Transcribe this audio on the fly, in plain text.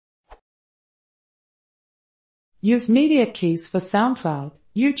Use media keys for Soundcloud,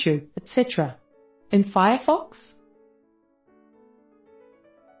 YouTube, etc. In Firefox?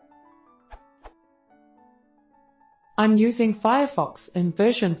 I'm using Firefox in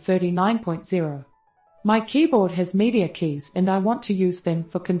version 39.0. My keyboard has media keys and I want to use them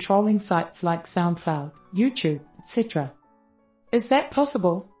for controlling sites like Soundcloud, YouTube, etc. Is that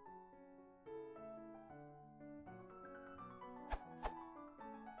possible?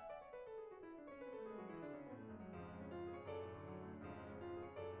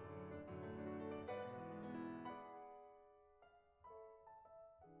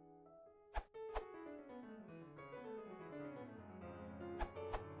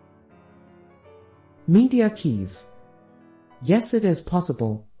 Media keys. Yes, it is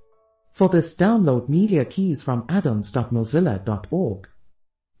possible. For this, download media keys from addons.mozilla.org.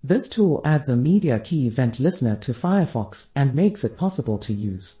 This tool adds a media key event listener to Firefox and makes it possible to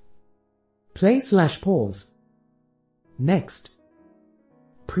use. Play/pause. Next.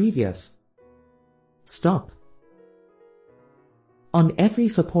 Previous. Stop. On every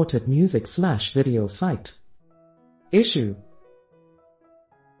supported music/video site. Issue.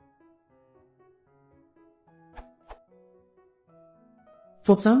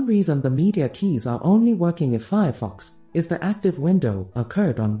 For some reason the media keys are only working if Firefox is the active window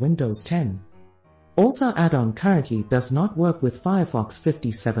occurred on Windows 10. Also, add-on currently does not work with Firefox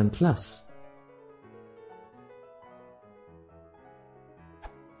 57+.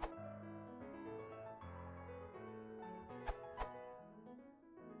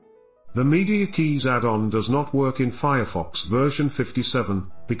 The Media Keys add-on does not work in Firefox version 57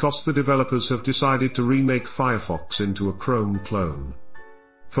 because the developers have decided to remake Firefox into a Chrome clone.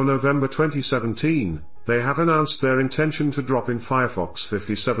 For November 2017, they have announced their intention to drop in Firefox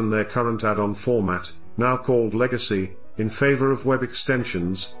 57 their current add-on format, now called Legacy, in favor of web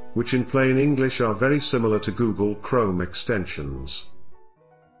extensions, which in plain English are very similar to Google Chrome extensions.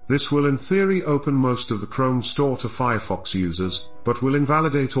 This will in theory open most of the Chrome store to Firefox users, but will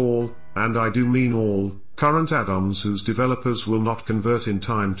invalidate all, and I do mean all, current add-ons whose developers will not convert in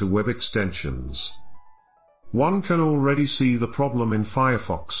time to web extensions. One can already see the problem in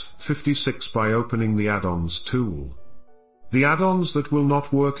Firefox 56 by opening the add-ons tool. The add-ons that will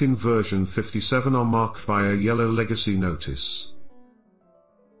not work in version 57 are marked by a yellow legacy notice.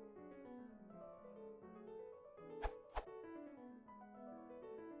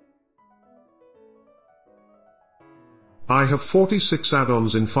 I have 46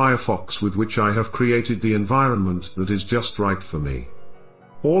 add-ons in Firefox with which I have created the environment that is just right for me.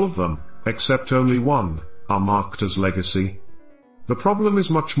 All of them, except only one, are marked as legacy. The problem is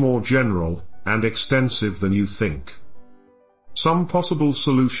much more general and extensive than you think. Some possible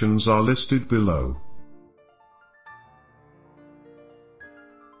solutions are listed below.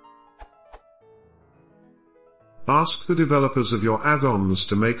 Ask the developers of your add-ons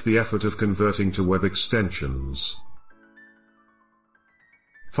to make the effort of converting to web extensions.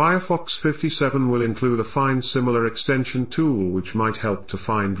 Firefox 57 will include a Find Similar extension tool which might help to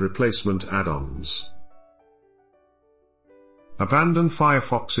find replacement add-ons. Abandon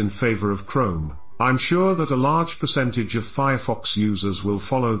Firefox in favor of Chrome. I'm sure that a large percentage of Firefox users will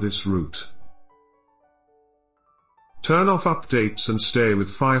follow this route. Turn off updates and stay with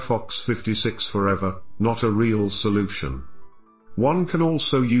Firefox 56 forever, not a real solution. One can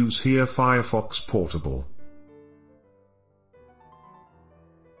also use here Firefox Portable.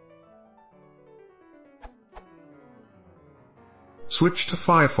 Switch to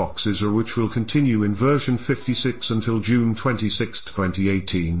Firefox is which will continue in version 56 until June 26,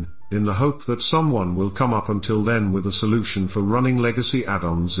 2018, in the hope that someone will come up until then with a solution for running legacy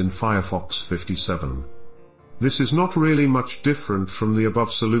add-ons in Firefox 57. This is not really much different from the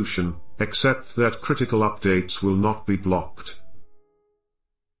above solution, except that critical updates will not be blocked.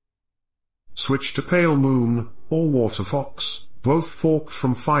 Switch to Pale Moon, or Waterfox, both forked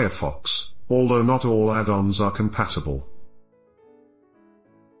from Firefox, although not all add-ons are compatible.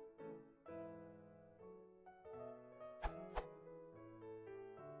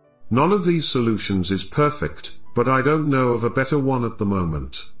 None of these solutions is perfect, but I don't know of a better one at the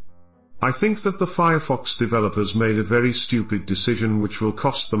moment. I think that the Firefox developers made a very stupid decision which will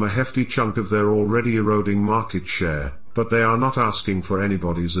cost them a hefty chunk of their already eroding market share, but they are not asking for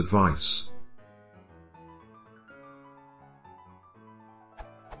anybody's advice.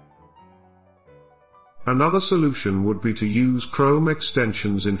 Another solution would be to use Chrome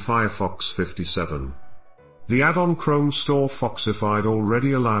extensions in Firefox 57. The add-on Chrome Store Foxified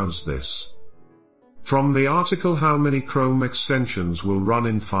already allows this. From the article How many Chrome extensions will run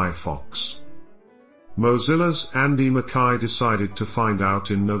in Firefox? Mozilla's Andy Mackay decided to find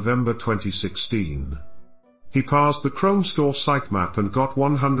out in November 2016. He parsed the Chrome Store sitemap and got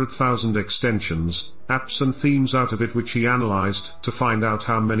 100,000 extensions, apps and themes out of it, which he analyzed to find out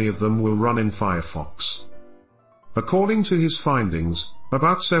how many of them will run in Firefox. According to his findings,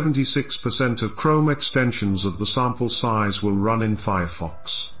 about 76% of Chrome extensions of the sample size will run in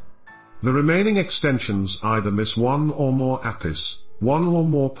Firefox. The remaining extensions either miss one or more APIs, one or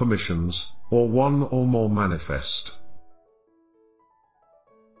more permissions, or one or more manifest.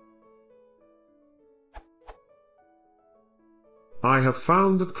 I have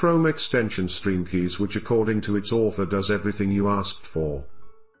found that Chrome extension Streamkeys, which according to its author does everything you asked for.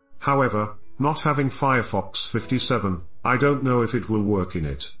 However, not having Firefox 57, I don't know if it will work in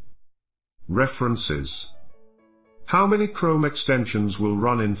it. References. How many Chrome extensions will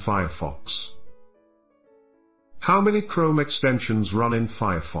run in Firefox? How many Chrome extensions run in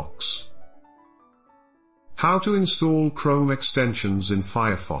Firefox? How to install Chrome extensions in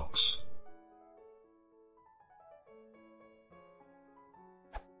Firefox.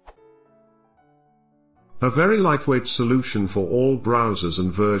 A very lightweight solution for all browsers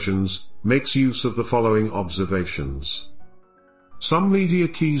and versions makes use of the following observations. Some media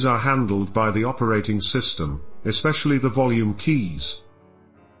keys are handled by the operating system, especially the volume keys.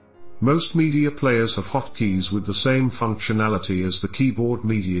 Most media players have hotkeys with the same functionality as the keyboard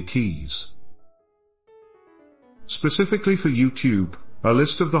media keys. Specifically for YouTube, a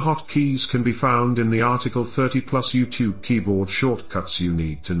list of the hotkeys can be found in the article 30+ YouTube keyboard shortcuts you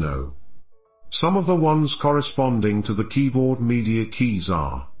need to know. Some of the ones corresponding to the keyboard media keys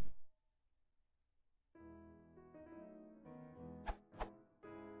are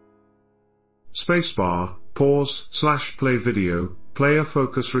spacebar, pause, /play video, player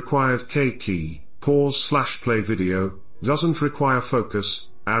focus required K key, pause /play video, doesn't require focus,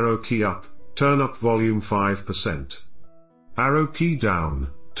 arrow key up, turn up volume 5%. Arrow key down,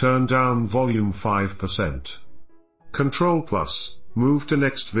 turn down volume 5%. Control plus, move to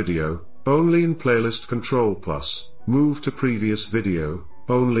next video, only in playlist. Control plus, move to previous video,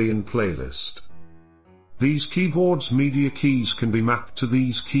 only in playlist. These keyboard's media keys can be mapped to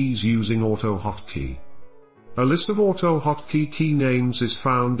these keys using auto hotkey. A list of auto hotkey key names is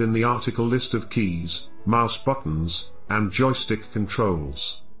found in the article list of keys, mouse buttons, and joystick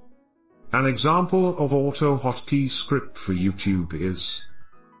controls. An example of auto hotkey script for YouTube is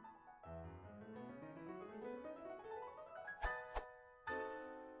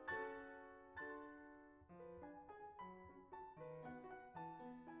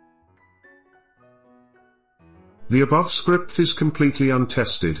the above script is completely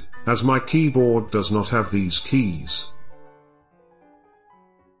untested, as my keyboard does not have these keys.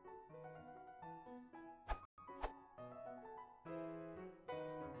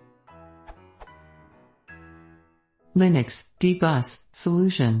 Linux, dbus,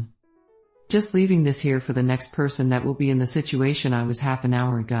 solution. Just leaving this here for the next person that will be in the situation I was half an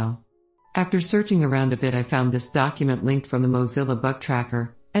hour ago. After searching around a bit, I found this document linked from the Mozilla Bug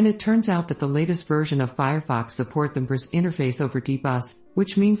Tracker, and it turns out that the latest version of Firefox support the BRS interface over dbus,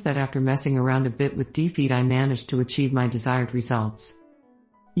 which means that after messing around a bit with dfeed I managed to achieve my desired results.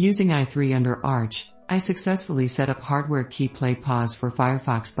 Using i3 under Arch, I successfully set up hardware key play pause for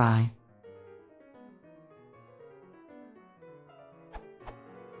Firefox by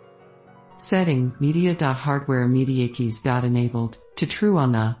setting media.hardware media keys.enabled to true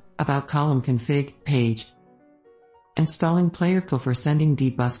on the About column config page. Installing playercl for sending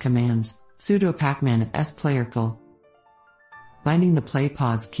dbus commands, sudo pacman s playercl. Binding the play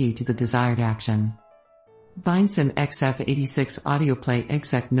pause key to the desired action. Bind sim xf86 audio play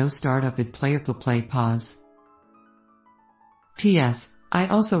exec no startup id playercl play pause. PS, I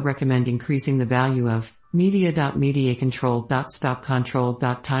also recommend increasing the value of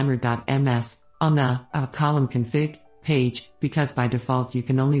media.mediacontrol.stopcontrol.timer.ms on the column config page, because by default you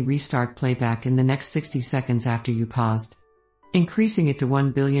can only restart playback in the next 60 seconds after you paused. Increasing it to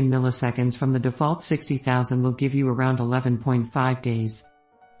 1 billion milliseconds from the default 60,000 will give you around 11.5 days.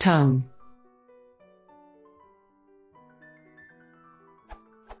 Tongue.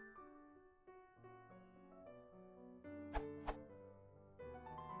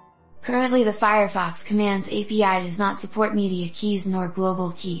 Currently the Firefox Commands API does not support media keys nor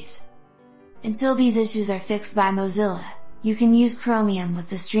global keys. Until these issues are fixed by Mozilla, you can use Chromium with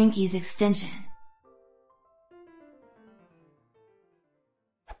the Streamkeys extension.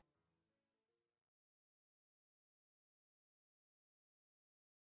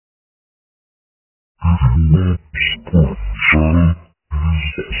 If you want support,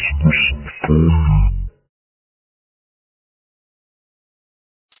 use this phone.